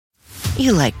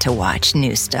You like to watch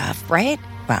new stuff, right?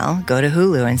 Well, go to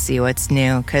Hulu and see what's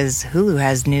new, because Hulu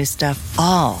has new stuff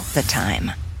all the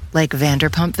time. Like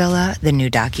Vanderpump Villa, the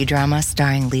new docudrama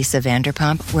starring Lisa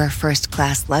Vanderpump, where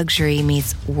first-class luxury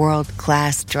meets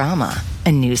world-class drama.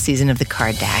 A new season of The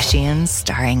Kardashians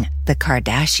starring The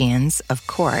Kardashians, of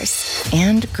course.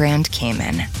 And Grand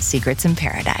Cayman, Secrets in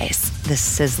Paradise, the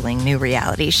sizzling new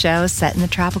reality show set in the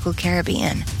tropical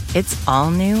Caribbean. It's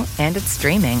all new and it's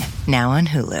streaming now on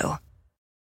Hulu.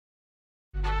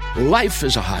 Life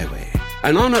is a highway,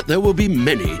 and on it there will be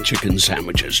many chicken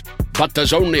sandwiches. But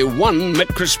there's only one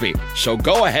McCrispy. So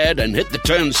go ahead and hit the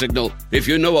turn signal if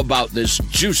you know about this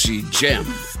juicy gem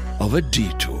of a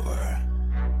detour.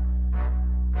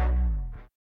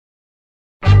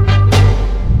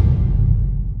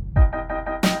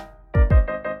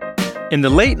 In the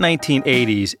late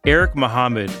 1980s, Eric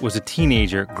Muhammad was a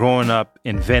teenager growing up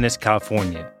in Venice,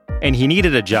 California, and he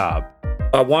needed a job.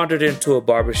 I wandered into a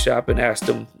barbershop and asked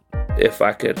him if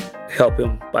I could help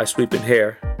him by sweeping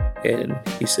hair, and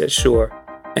he said sure.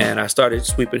 And I started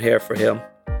sweeping hair for him,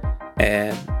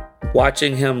 and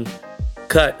watching him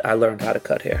cut, I learned how to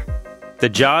cut hair. The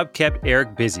job kept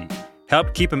Eric busy,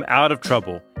 helped keep him out of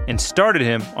trouble, and started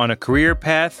him on a career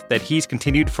path that he's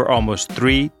continued for almost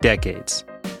 3 decades.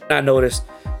 I noticed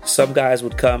some guys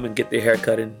would come and get their hair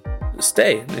cut and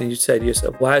stay. And you say to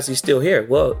yourself, why is he still here?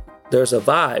 Well, there's a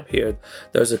vibe here.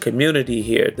 There's a community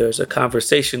here. There's a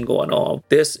conversation going on.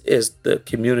 This is the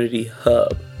community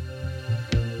hub.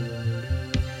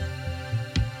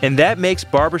 And that makes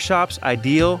barbershops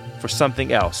ideal for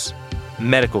something else,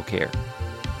 medical care.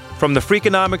 From the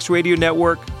Freakonomics Radio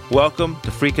Network, welcome to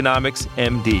Freakonomics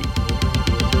MD.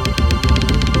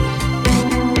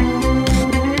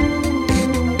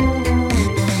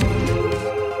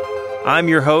 I'm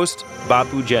your host,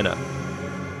 Bapu Jena.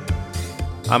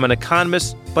 I'm an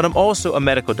economist, but I'm also a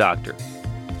medical doctor.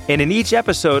 And in each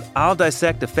episode, I'll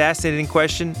dissect a fascinating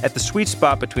question at the sweet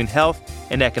spot between health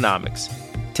and economics.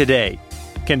 Today,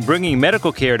 can bringing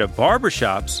medical care to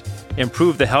barbershops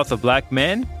improve the health of Black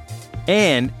men?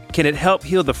 And can it help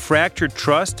heal the fractured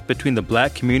trust between the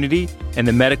Black community and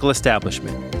the medical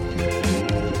establishment?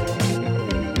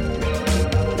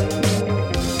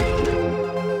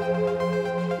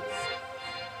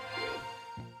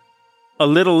 A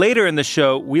little later in the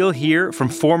show, we'll hear from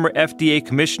former FDA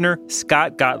Commissioner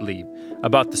Scott Gottlieb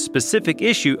about the specific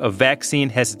issue of vaccine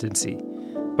hesitancy.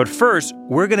 But first,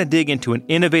 we're going to dig into an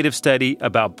innovative study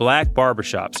about Black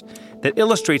barbershops that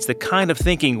illustrates the kind of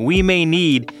thinking we may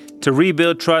need to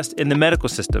rebuild trust in the medical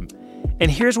system. And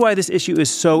here's why this issue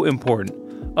is so important.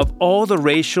 Of all the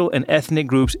racial and ethnic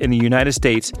groups in the United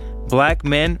States, Black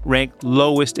men rank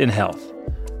lowest in health.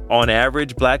 On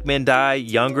average, Black men die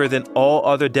younger than all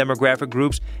other demographic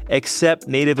groups except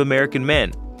Native American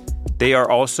men. They are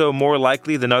also more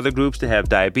likely than other groups to have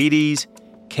diabetes,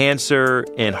 cancer,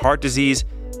 and heart disease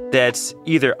that's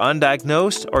either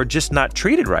undiagnosed or just not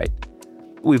treated right.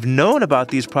 We've known about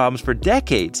these problems for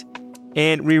decades,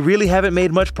 and we really haven't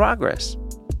made much progress.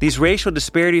 These racial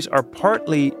disparities are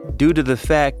partly due to the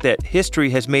fact that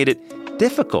history has made it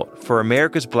difficult for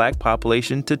America's Black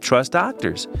population to trust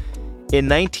doctors. In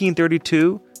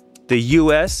 1932, the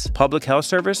U.S. Public Health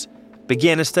Service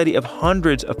began a study of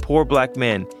hundreds of poor Black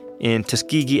men in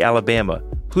Tuskegee, Alabama,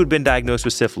 who'd been diagnosed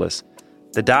with syphilis.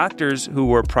 The doctors, who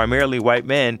were primarily white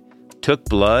men, took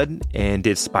blood and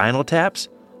did spinal taps,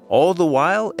 all the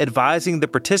while advising the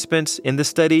participants in the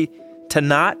study to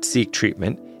not seek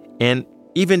treatment and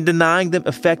even denying them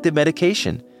effective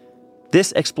medication.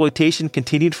 This exploitation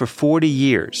continued for 40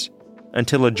 years.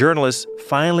 Until a journalist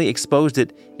finally exposed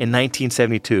it in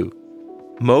 1972.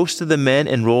 Most of the men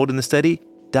enrolled in the study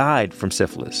died from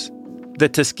syphilis. The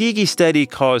Tuskegee study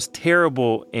caused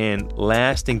terrible and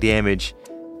lasting damage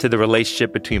to the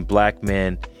relationship between Black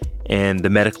men and the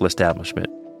medical establishment.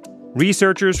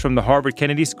 Researchers from the Harvard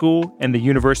Kennedy School and the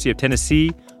University of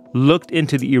Tennessee looked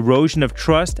into the erosion of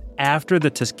trust after the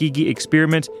Tuskegee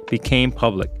experiment became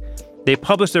public. They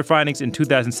published their findings in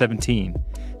 2017.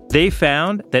 They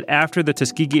found that after the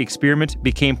Tuskegee experiment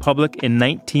became public in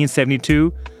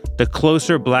 1972, the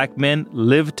closer Black men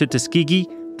lived to Tuskegee,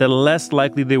 the less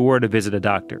likely they were to visit a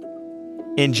doctor.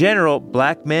 In general,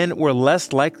 Black men were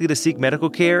less likely to seek medical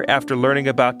care after learning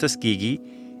about Tuskegee,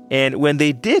 and when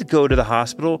they did go to the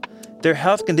hospital, their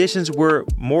health conditions were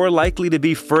more likely to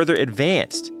be further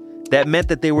advanced. That meant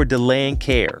that they were delaying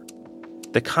care.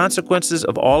 The consequences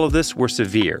of all of this were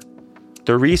severe.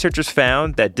 The researchers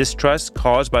found that distrust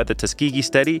caused by the Tuskegee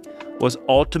study was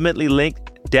ultimately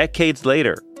linked decades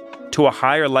later to a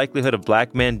higher likelihood of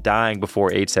Black men dying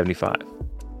before age 75.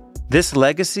 This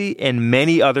legacy and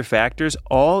many other factors,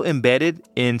 all embedded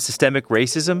in systemic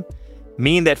racism,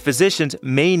 mean that physicians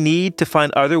may need to find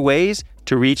other ways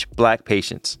to reach Black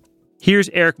patients. Here's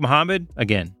Eric Muhammad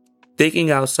again.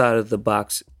 Thinking outside of the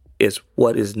box is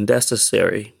what is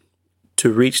necessary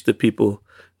to reach the people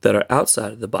that are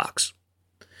outside of the box.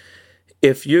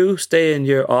 If you stay in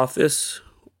your office,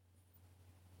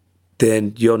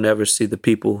 then you'll never see the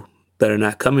people that are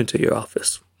not coming to your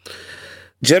office.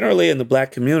 Generally, in the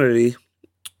Black community,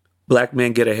 Black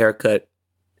men get a haircut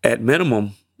at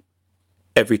minimum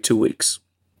every 2 weeks.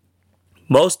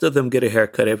 Most of them get a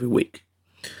haircut every week.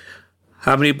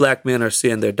 How many Black men are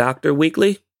seeing their doctor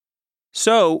weekly?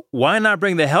 So why not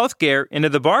bring the healthcare into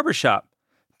the barbershop?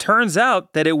 Turns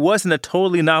out that it wasn't a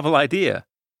totally novel idea.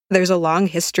 There's a long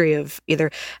history of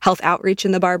either health outreach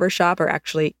in the barbershop or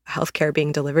actually healthcare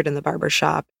being delivered in the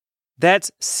barbershop.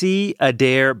 That's C.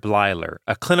 Adair Blyler,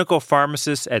 a clinical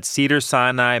pharmacist at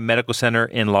Cedars-Sinai Medical Center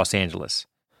in Los Angeles.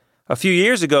 A few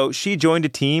years ago, she joined a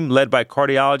team led by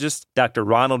cardiologist Dr.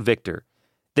 Ronald Victor.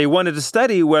 They wanted to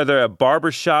study whether a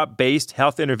barbershop-based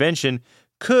health intervention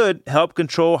could help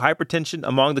control hypertension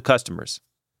among the customers.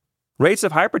 Rates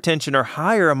of hypertension are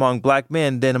higher among Black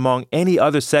men than among any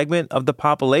other segment of the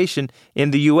population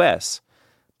in the U.S.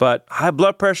 But high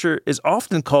blood pressure is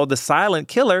often called the silent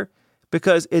killer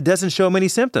because it doesn't show many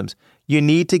symptoms. You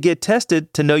need to get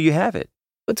tested to know you have it.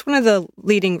 It's one of the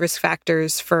leading risk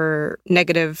factors for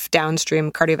negative downstream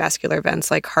cardiovascular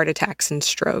events like heart attacks and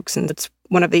strokes, and it's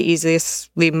one of the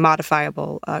easiestly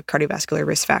modifiable cardiovascular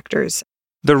risk factors.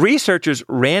 The researchers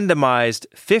randomized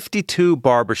 52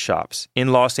 barbershops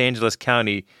in Los Angeles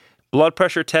County. Blood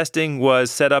pressure testing was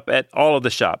set up at all of the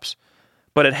shops.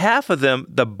 But at half of them,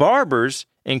 the barbers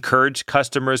encouraged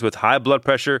customers with high blood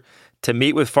pressure to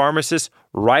meet with pharmacists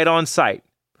right on site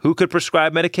who could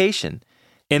prescribe medication.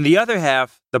 In the other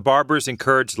half, the barbers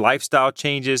encouraged lifestyle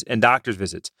changes and doctor's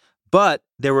visits, but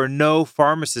there were no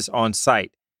pharmacists on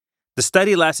site. The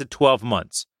study lasted 12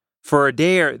 months. For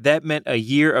Adair, that meant a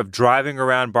year of driving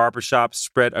around barbershops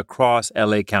spread across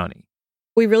LA County.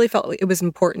 We really felt it was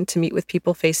important to meet with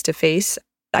people face to face.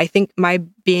 I think my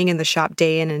being in the shop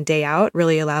day in and day out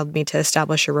really allowed me to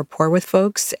establish a rapport with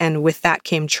folks. And with that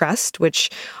came trust, which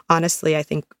honestly, I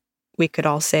think we could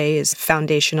all say is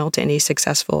foundational to any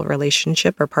successful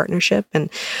relationship or partnership. And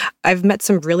I've met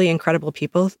some really incredible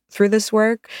people through this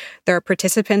work. There are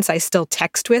participants I still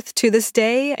text with to this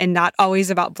day, and not always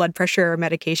about blood pressure or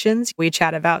medications. We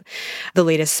chat about the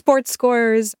latest sports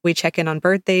scores. We check in on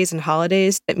birthdays and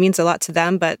holidays. It means a lot to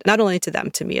them, but not only to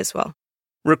them, to me as well.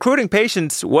 Recruiting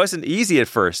patients wasn't easy at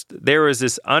first. There was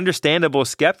this understandable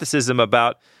skepticism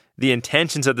about the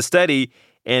intentions of the study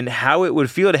and how it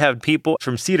would feel to have people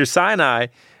from Cedars-Sinai,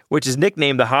 which is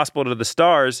nicknamed the Hospital of the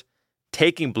Stars,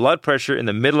 taking blood pressure in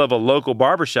the middle of a local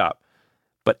barbershop.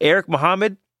 But Eric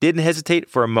Muhammad didn't hesitate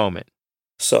for a moment.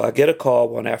 So I get a call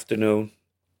one afternoon,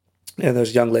 and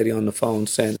there's a young lady on the phone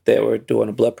saying they were doing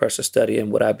a blood pressure study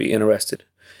and would I be interested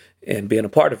in being a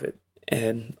part of it?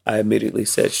 And I immediately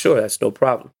said, sure, that's no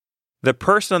problem. The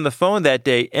person on the phone that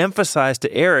day emphasized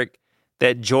to Eric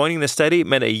that joining the study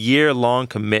meant a year-long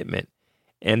commitment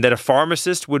and that a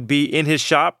pharmacist would be in his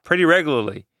shop pretty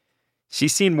regularly. She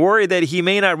seemed worried that he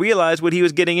may not realize what he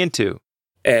was getting into.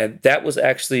 And that was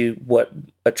actually what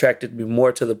attracted me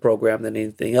more to the program than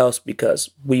anything else, because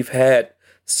we've had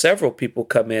several people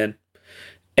come in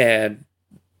and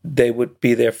they would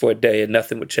be there for a day and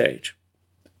nothing would change.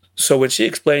 So when she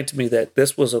explained to me that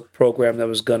this was a program that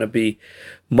was going to be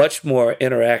much more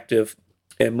interactive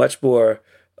and much more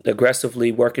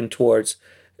aggressively working towards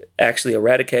actually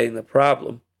eradicating the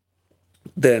problem,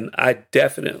 then I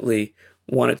definitely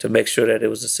wanted to make sure that it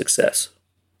was a success.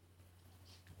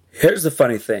 Here's the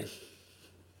funny thing.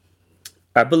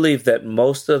 I believe that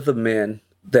most of the men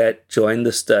that joined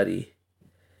the study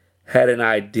had an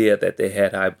idea that they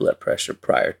had high blood pressure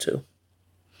prior to.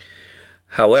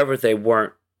 However, they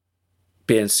weren't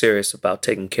being serious about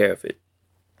taking care of it.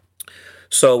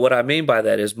 So what I mean by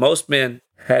that is most men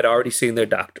had already seen their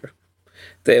doctor.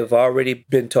 They have already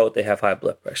been told they have high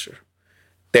blood pressure.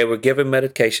 They were given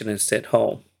medication and sent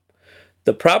home.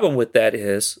 The problem with that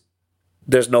is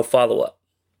there's no follow-up.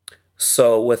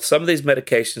 So with some of these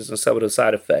medications and some of the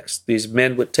side effects, these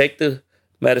men would take the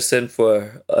medicine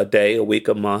for a day, a week,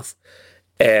 a month,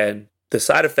 and the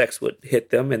side effects would hit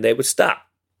them and they would stop.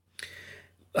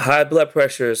 High blood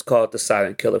pressure is called the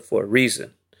silent killer for a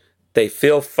reason. They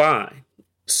feel fine.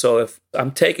 So if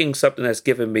I'm taking something that's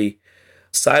giving me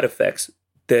side effects,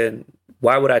 then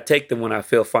why would I take them when I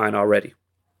feel fine already?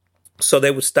 So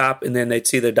they would stop, and then they'd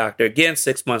see their doctor again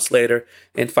 6 months later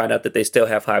and find out that they still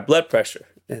have high blood pressure.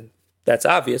 And That's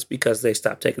obvious because they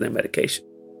stopped taking their medication.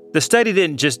 The study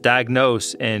didn't just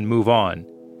diagnose and move on.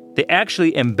 They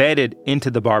actually embedded into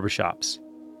the barbershops.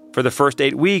 For the first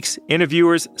 8 weeks,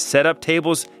 interviewers set up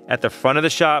tables at the front of the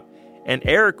shop, and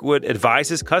Eric would advise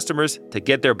his customers to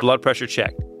get their blood pressure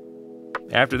checked.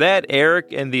 After that,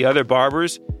 Eric and the other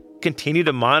barbers continued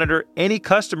to monitor any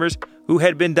customers who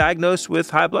had been diagnosed with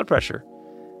high blood pressure.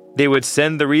 They would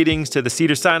send the readings to the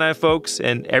Cedars-Sinai folks,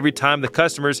 and every time the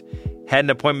customers had an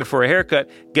appointment for a haircut,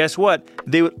 guess what?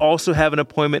 They would also have an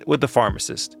appointment with the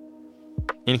pharmacist.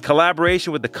 In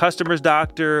collaboration with the customer's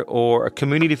doctor or a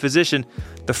community physician,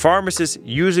 the pharmacist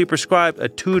usually prescribed a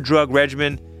 2-drug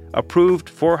regimen approved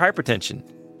for hypertension.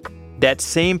 That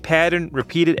same pattern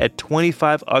repeated at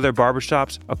 25 other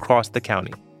barbershops across the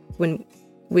county. When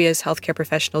we as healthcare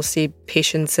professionals see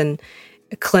patients in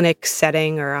a clinic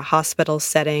setting or a hospital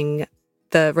setting,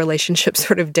 the relationship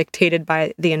sort of dictated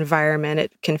by the environment,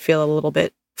 it can feel a little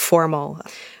bit formal.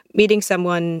 Meeting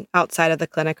someone outside of the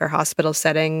clinic or hospital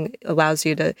setting allows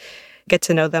you to get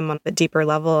to know them on a deeper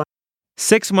level.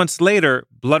 6 months later,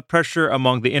 blood pressure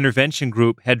among the intervention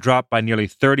group had dropped by nearly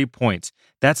 30 points.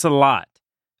 That's a lot.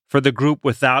 For the group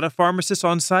without a pharmacist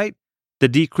on site, the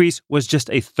decrease was just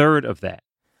a third of that.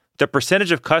 The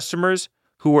percentage of customers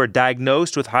who were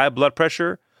diagnosed with high blood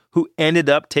pressure who ended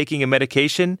up taking a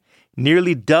medication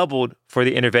nearly doubled for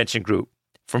the intervention group,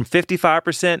 from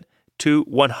 55% to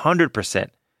 100%.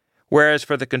 Whereas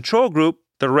for the control group,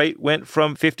 the rate went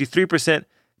from 53%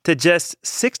 to just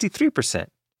 63%.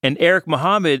 And Eric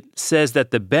Muhammad says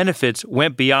that the benefits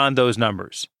went beyond those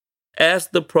numbers. As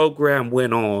the program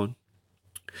went on,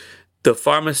 the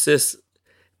pharmacists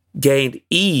gained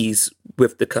ease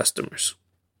with the customers.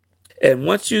 And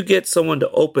once you get someone to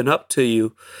open up to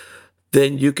you,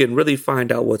 then you can really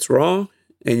find out what's wrong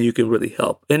and you can really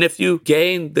help. And if you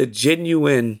gain the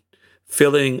genuine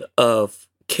feeling of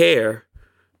care,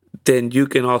 then you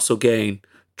can also gain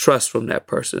trust from that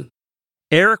person.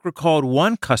 Eric recalled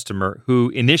one customer who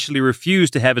initially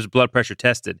refused to have his blood pressure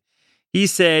tested. He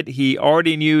said he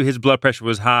already knew his blood pressure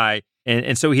was high,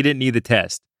 and so he didn't need the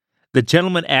test. The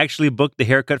gentleman actually booked the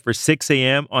haircut for 6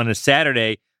 a.m. on a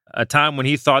Saturday, a time when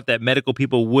he thought that medical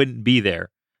people wouldn't be there.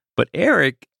 But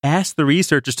Eric asked the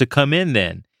researchers to come in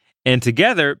then, and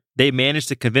together they managed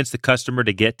to convince the customer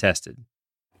to get tested.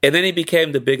 And then he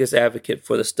became the biggest advocate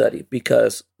for the study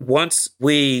because once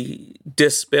we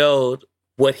dispelled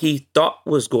what he thought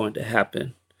was going to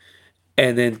happen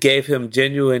and then gave him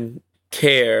genuine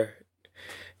care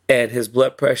and his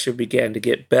blood pressure began to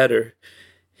get better,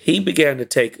 he began to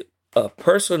take a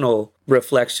personal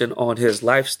reflection on his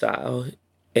lifestyle,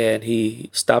 and he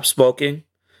stopped smoking,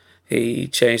 he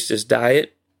changed his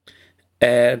diet,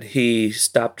 and he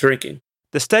stopped drinking.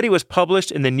 The study was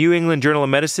published in the New England Journal of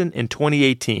Medicine in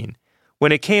 2018.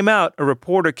 When it came out, a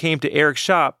reporter came to Eric's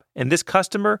shop, and this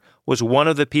customer was one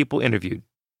of the people interviewed.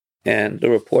 And the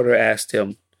reporter asked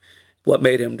him what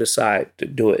made him decide to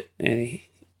do it. And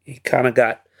he kind of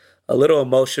got a little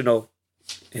emotional,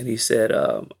 and he said,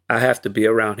 I have to be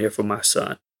around here for my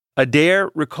son. Adair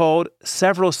recalled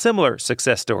several similar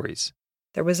success stories.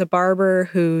 There was a barber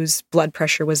whose blood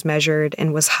pressure was measured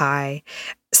and was high.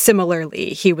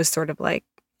 Similarly, he was sort of like,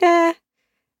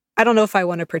 I don't know if I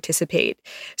want to participate.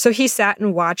 So he sat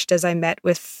and watched as I met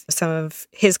with some of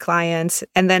his clients.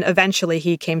 And then eventually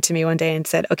he came to me one day and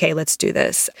said, okay, let's do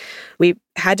this. We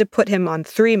had to put him on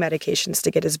 3 medications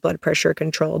to get his blood pressure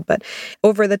controlled. But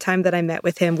over the time that I met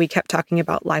with him, we kept talking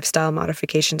about lifestyle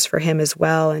modifications for him as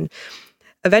well. And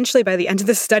eventually by the end of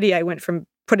the study, I went from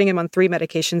putting him on 3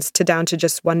 medications to down to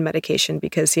just 1 medication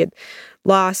because he had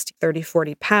lost 30,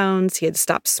 40 pounds. He had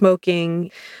stopped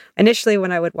smoking. Initially,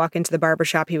 when I would walk into the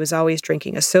barbershop, he was always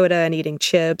drinking a soda and eating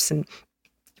chips, and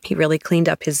he really cleaned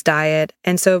up his diet.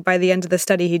 And so by the end of the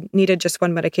study, he needed just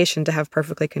 1 medication to have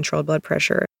perfectly controlled blood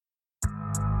pressure.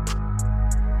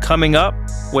 Coming up,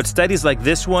 what studies like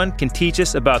this one can teach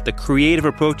us about the creative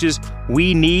approaches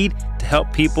we need to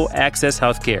help people access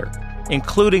healthcare,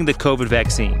 including the COVID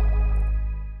vaccine.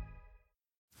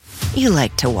 You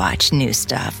like to watch new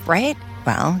stuff, right?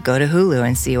 Well, go to Hulu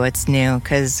and see what's new,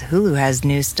 because Hulu has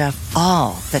new stuff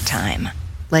all the time.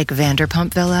 Like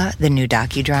Vanderpump Villa, the new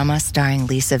docudrama starring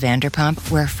Lisa Vanderpump,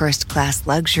 where first-class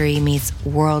luxury meets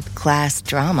world-class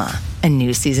drama. A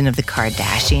new season of The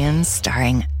Kardashians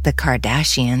starring The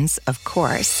Kardashians, of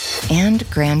course. And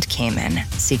Grand Cayman,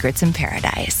 Secrets in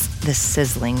Paradise, the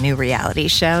sizzling new reality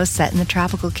show set in the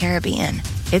tropical Caribbean.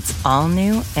 It's all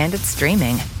new and it's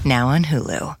streaming now on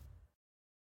Hulu.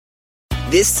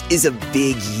 This is a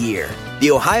big year.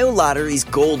 The Ohio Lottery's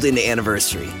golden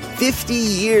anniversary. 50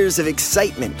 years of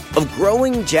excitement, of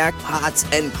growing jackpots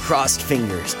and crossed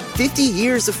fingers. 50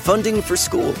 years of funding for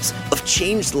schools, of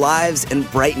changed lives and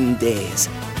brightened days.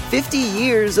 50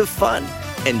 years of fun,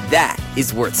 and that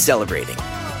is worth celebrating.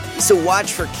 So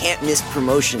watch for can't-miss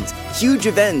promotions, huge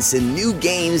events, and new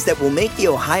games that will make the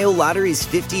Ohio Lottery's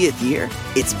 50th year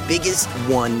its biggest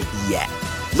one yet.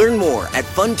 Learn more at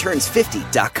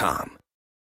funturns50.com.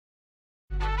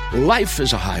 Life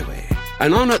is a highway,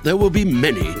 and on it there will be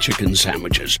many chicken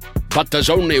sandwiches. But there's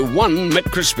only one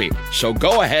McCrispy. So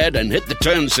go ahead and hit the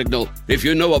turn signal if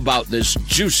you know about this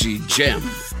juicy gem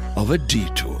of a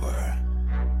detour.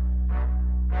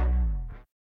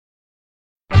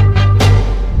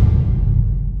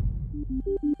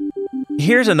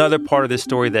 Here's another part of this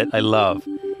story that I love.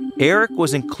 Eric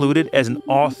was included as an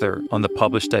author on the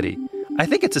published study. I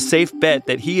think it's a safe bet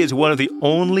that he is one of the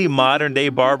only modern-day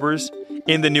barbers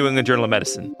in the New England Journal of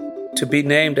Medicine. To be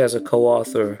named as a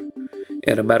co-author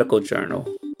in a medical journal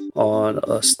on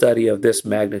a study of this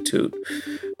magnitude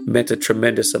meant a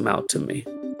tremendous amount to me.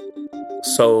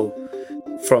 So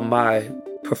from my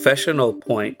professional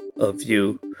point of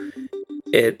view,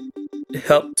 it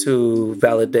helped to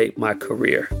validate my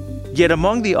career. Yet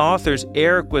among the authors,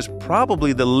 Eric was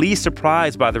probably the least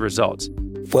surprised by the results.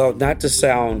 Well, not to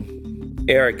sound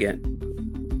arrogant,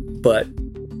 but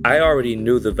I already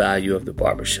knew the value of the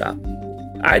barbershop.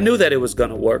 I knew that it was going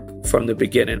to work from the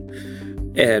beginning.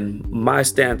 And my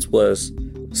stance was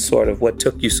sort of, what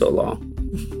took you so long?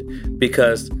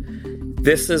 Because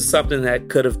this is something that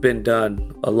could have been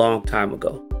done a long time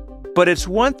ago. But it's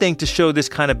one thing to show this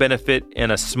kind of benefit in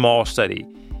a small study,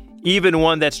 even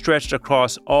one that stretched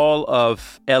across all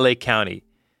of LA County.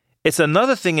 It's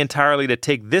another thing entirely to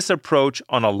take this approach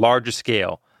on a larger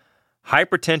scale.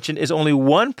 Hypertension is only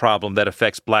one problem that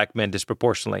affects Black men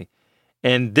disproportionately.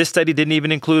 And this study didn't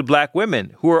even include Black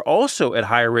women, who are also at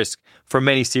higher risk for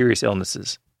many serious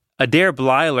illnesses. Adair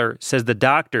Blyler says the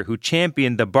doctor who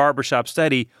championed the barbershop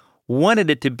study wanted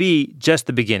it to be just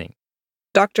the beginning.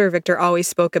 Dr. Victor always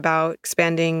spoke about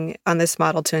expanding on this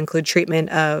model to include treatment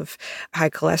of high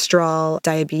cholesterol,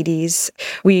 diabetes.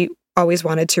 We always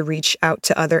wanted to reach out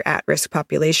to other at-risk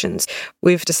populations.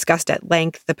 We've discussed at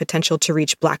length the potential to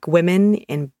reach Black women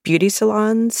in beauty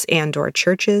salons and/or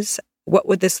churches. What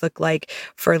would this look like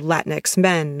for Latinx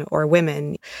men or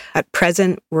women? At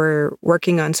present, we're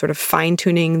working on sort of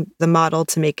fine-tuning the model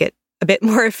to make it a bit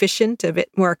more efficient, a bit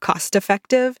more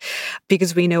cost-effective,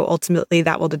 because we know ultimately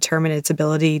that will determine its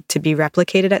ability to be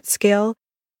replicated at scale.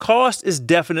 Cost is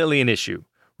definitely an issue.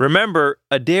 Remember,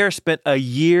 Adair spent a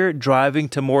year driving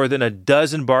to more than a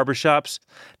dozen barbershops.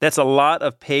 That's a lot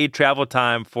of paid travel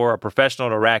time for a professional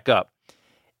to rack up.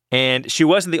 And she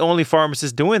wasn't the only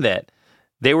pharmacist doing that.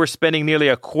 They were spending nearly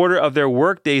a quarter of their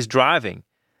workdays driving.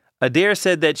 Adair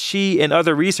said that she and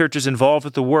other researchers involved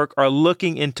with the work are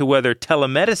looking into whether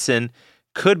telemedicine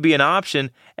could be an option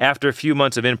after a few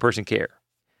months of in-person care.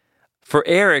 For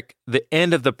Eric, the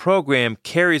end of the program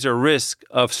carries a risk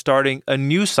of starting a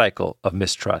new cycle of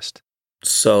mistrust.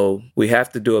 So we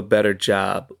have to do a better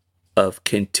job of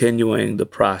continuing the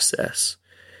process.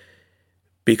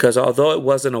 Because although it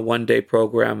wasn't a one-day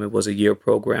program, it was a year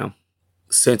program.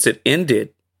 Since it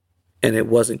ended and it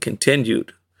wasn't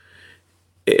continued,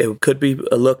 it could be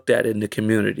looked at in the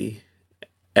community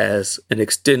as an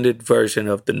extended version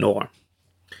of the norm.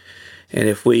 And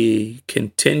if we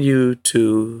continue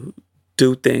to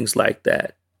do things like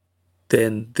that,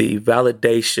 then the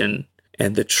validation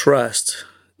and the trust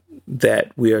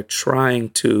that we are trying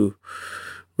to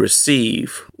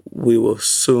receive, we will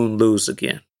soon lose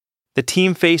again. The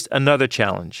team faced another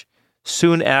challenge.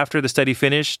 Soon after the study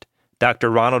finished,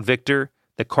 Dr. Ronald Victor,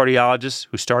 the cardiologist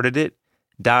who started it,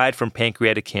 died from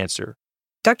pancreatic cancer.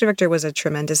 Dr. Victor was a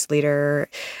tremendous leader.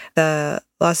 The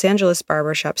Los Angeles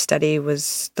barbershop study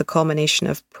was the culmination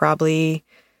of probably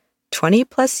 20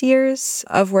 plus years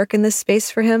of work in this space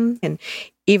for him. And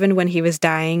even when he was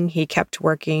dying, he kept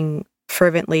working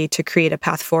fervently to create a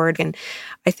path forward. And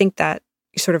I think that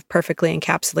sort of perfectly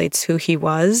encapsulates who he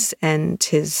was and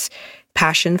his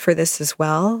passion for this as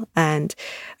well. And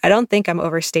I don't think I'm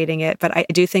overstating it, but I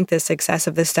do think the success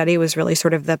of this study was really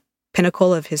sort of the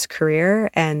pinnacle of his career.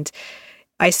 And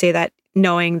I say that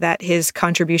knowing that his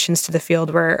contributions to the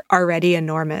field were already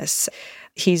enormous.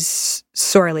 He's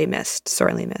sorely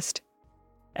missed.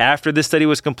 After this study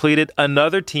was completed,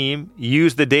 another team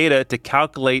used the data to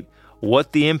calculate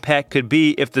what the impact could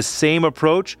be if the same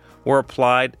approach were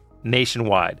applied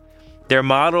nationwide. Their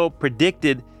model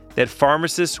predicted that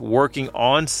pharmacists working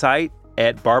on site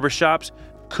at barbershops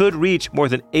could reach more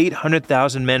than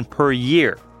 800,000 men per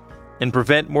year and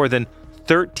prevent more than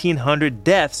 1,300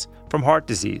 deaths from heart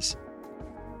disease.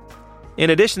 In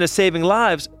addition to saving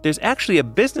lives, there's actually a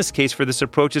business case for this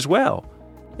approach as well.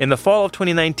 In the fall of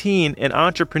 2019, an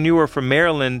entrepreneur from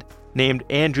Maryland named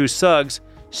Andrew Suggs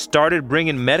started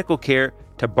bringing medical care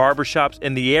to barbershops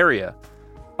in the area.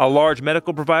 A large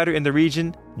medical provider in the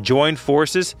region joined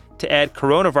forces to add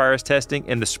coronavirus testing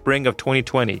in the spring of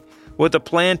 2020, with a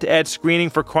plan to add screening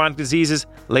for chronic diseases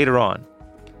later on.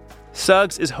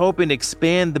 Suggs is hoping to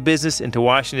expand the business into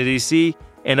Washington, D.C.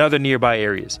 and other nearby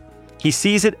areas. He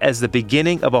sees it as the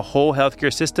beginning of a whole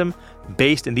healthcare system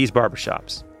based in these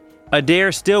barbershops.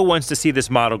 Adair still wants to see this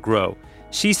model grow.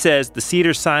 She says the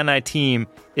Cedars-Sinai team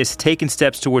is taking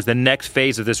steps towards the next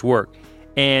phase of this work.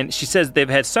 And she says they've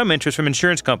had some interest from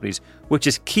insurance companies, which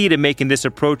is key to making this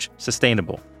approach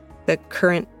sustainable. The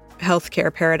current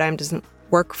healthcare paradigm doesn't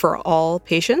work for all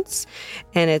patients.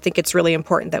 And I think it's really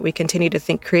important that we continue to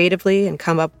think creatively and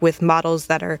come up with models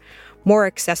that are more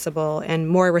accessible and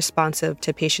more responsive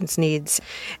to patients' needs.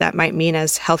 That might mean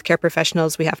as healthcare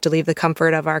professionals, we have to leave the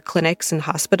comfort of our clinics and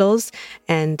hospitals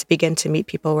and begin to meet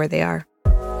people where they are.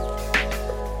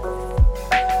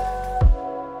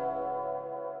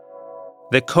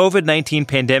 The COVID-19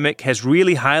 pandemic has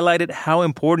really highlighted how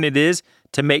important it is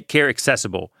to make care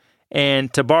accessible.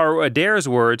 And to borrow Adair's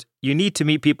words, you need to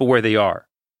meet people where they are.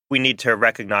 We need to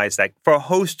recognize that for a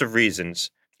host of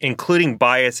reasons, including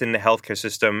bias in the healthcare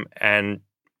system and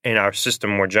in our system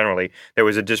more generally, there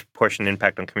was a disproportionate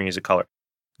impact on communities of color.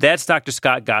 That's Dr.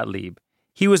 Scott Gottlieb.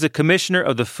 He was a commissioner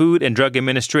of the Food and Drug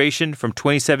Administration from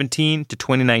 2017 to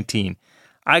 2019.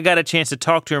 I got a chance to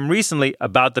talk to him recently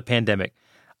about the pandemic.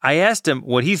 I asked him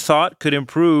what he thought could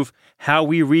improve how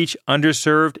we reach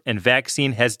underserved and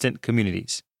vaccine-hesitant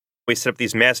communities. We set up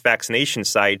these mass vaccination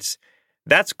sites.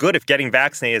 That's good if getting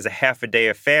vaccinated is a half-a-day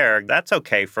affair. That's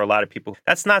okay for a lot of people.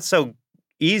 That's not so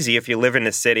easy if you live in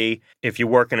a city, if you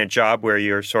work in a job where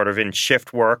you're sort of in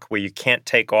shift work, where you can't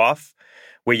take off,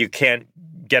 where you can't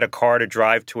get a car to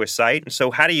drive to a site. And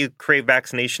so how do you create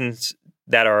vaccinations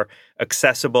that are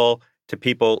accessible to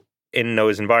people in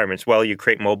those environments? Well, you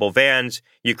create mobile vans,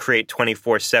 you create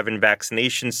 24/7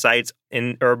 vaccination sites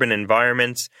in urban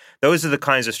environments. Those are the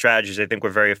kinds of strategies I think were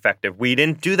very effective. We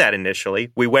didn't do that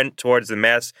initially. We went towards the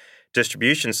mass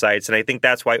distribution sites, and I think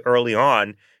that's why early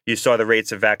on you saw the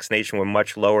rates of vaccination were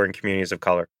much lower in communities of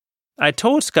color. I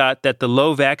told Scott that the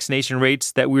low vaccination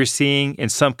rates that we're seeing in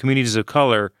some communities of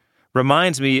color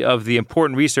reminds me of the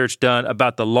important research done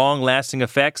about the long-lasting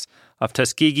effects of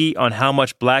Tuskegee on how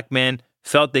much Black men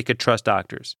felt they could trust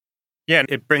doctors. Yeah, and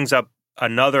it brings up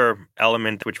another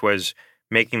element, which was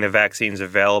making the vaccines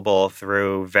available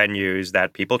through venues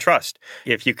that people trust.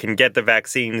 If you can get the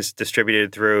vaccines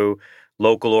distributed through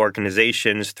local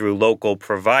organizations, through local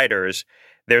providers,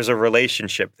 there's a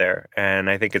relationship there. And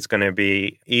I think it's going to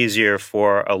be easier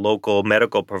for a local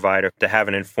medical provider to have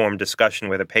an informed discussion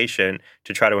with a patient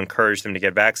to try to encourage them to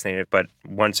get vaccinated. But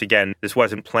once again, this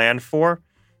wasn't planned for,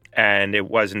 and it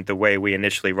wasn't the way we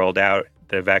initially rolled out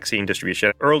the vaccine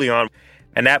distribution early on.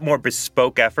 And that more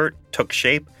bespoke effort took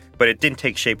shape, but it didn't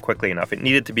take shape quickly enough. It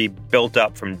needed to be built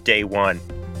up from day one.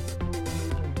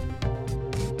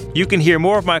 You can hear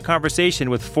more of my conversation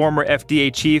with former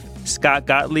FDA chief Scott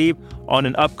Gottlieb on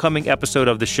an upcoming episode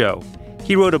of the show.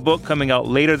 He wrote a book coming out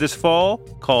later this fall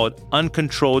called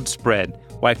Uncontrolled Spread: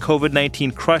 Why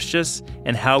COVID-19 Crushed Us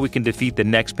and How We Can Defeat the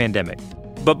Next Pandemic.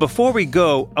 But before we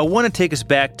go, I want to take us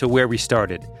back to where we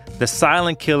started, the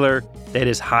silent killer that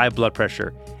is high blood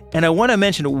pressure. And I want to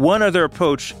mention one other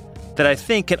approach that I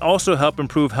think can also help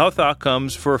improve health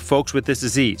outcomes for folks with this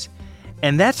disease.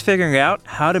 And that's figuring out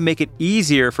how to make it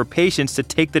easier for patients to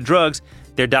take the drugs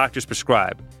their doctors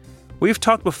prescribe. We've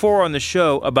talked before on the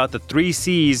show about the 3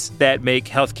 C's that make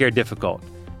healthcare difficult: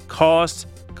 cost,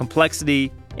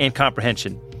 complexity, and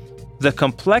comprehension. The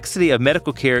complexity of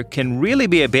medical care can really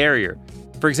be a barrier.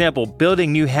 For example,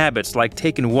 building new habits like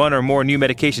taking 1 or more new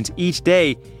medications each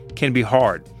day can be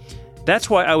hard. That's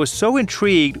why I was so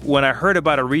intrigued when I heard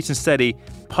about a recent study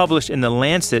published in The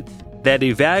Lancet that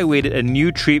evaluated a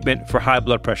new treatment for high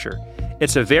blood pressure.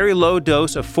 It's a very low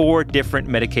dose of 4 different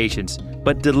medications,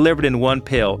 but delivered in 1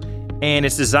 pill, and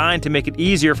it's designed to make it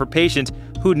easier for patients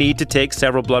who need to take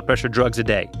several blood pressure drugs a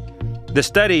day. The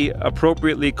study,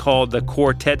 appropriately called the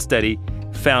Quartet study,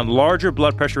 found larger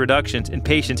blood pressure reductions in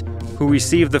patients who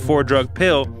received the 4-drug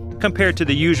pill compared to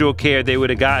the usual care they would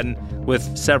have gotten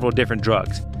with several different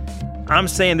drugs. I'm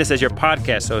saying this as your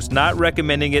podcast host, not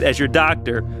recommending it as your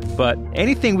doctor, but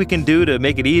anything we can do to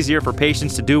make it easier for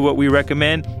patients to do what we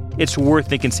recommend, it's worth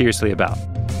thinking seriously about.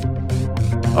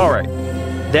 All right,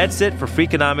 that's it for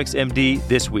Freakonomics MD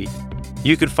this week.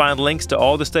 You can find links to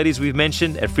all the studies we've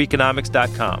mentioned at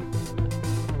Freakonomics.com.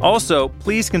 Also,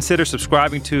 please consider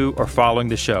subscribing to or following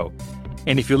the show.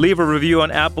 And if you leave a review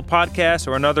on Apple Podcasts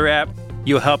or another app,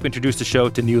 you'll help introduce the show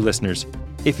to new listeners.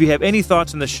 If you have any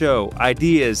thoughts on the show,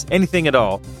 ideas, anything at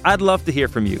all, I'd love to hear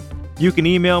from you. You can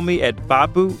email me at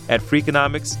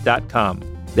bapu@freakonomics.com.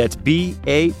 That's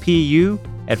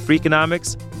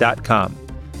BAPU@freakonomics.com.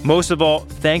 Most of all,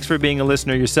 thanks for being a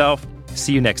listener yourself.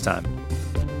 See you next time.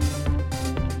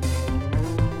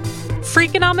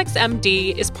 Freakonomics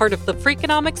MD is part of the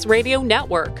Freakonomics Radio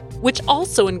Network, which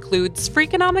also includes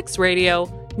Freakonomics Radio,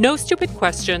 No Stupid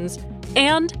Questions,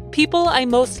 and People I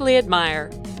Mostly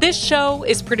Admire. This show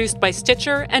is produced by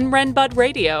Stitcher and Renbud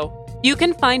Radio. You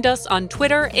can find us on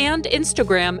Twitter and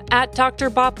Instagram at Dr.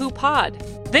 Bapu Pod.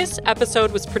 This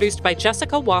episode was produced by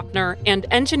Jessica Wapner and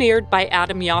engineered by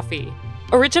Adam Yaffe.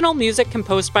 Original music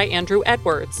composed by Andrew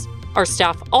Edwards. Our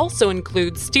staff also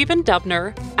includes Stephen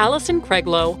Dubner, Allison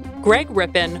Craiglow, Greg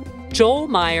Rippin, Joel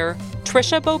Meyer,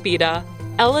 Trisha Bobita,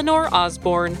 Eleanor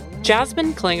Osborne,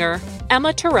 Jasmine Klinger,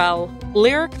 Emma Terrell,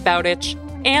 Lyric Bowditch,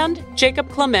 and Jacob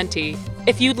Clementi.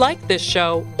 If you'd like this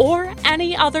show or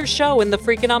any other show in the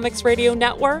Freakonomics Radio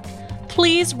Network,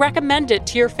 please recommend it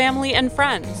to your family and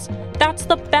friends. That's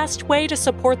the best way to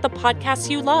support the podcasts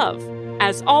you love.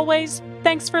 As always,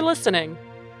 thanks for listening.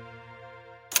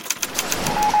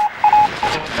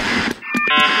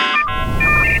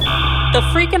 The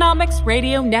Freakonomics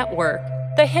Radio Network,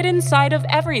 the hidden side of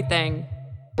everything.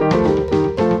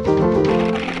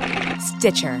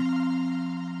 Stitcher.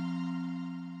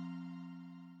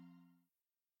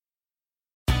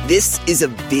 This is a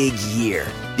big year.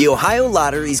 The Ohio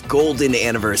Lottery's golden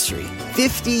anniversary.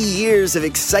 50 years of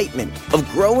excitement, of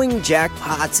growing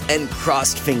jackpots and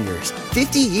crossed fingers.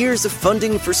 50 years of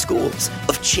funding for schools,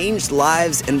 of changed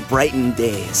lives and brightened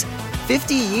days.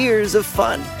 50 years of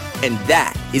fun. And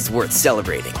that is worth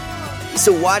celebrating.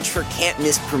 So watch for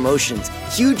can't-miss promotions,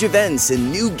 huge events,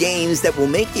 and new games that will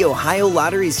make the Ohio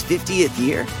Lottery's 50th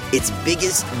year its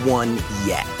biggest one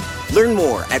yet. Learn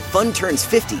more at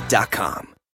funturns50.com.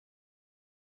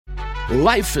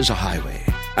 Life is a highway,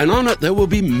 and on it there will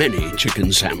be many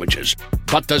chicken sandwiches.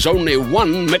 But there's only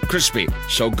one McCrispy.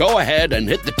 So go ahead and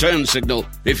hit the turn signal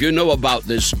if you know about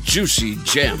this juicy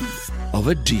gem of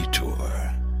a detour.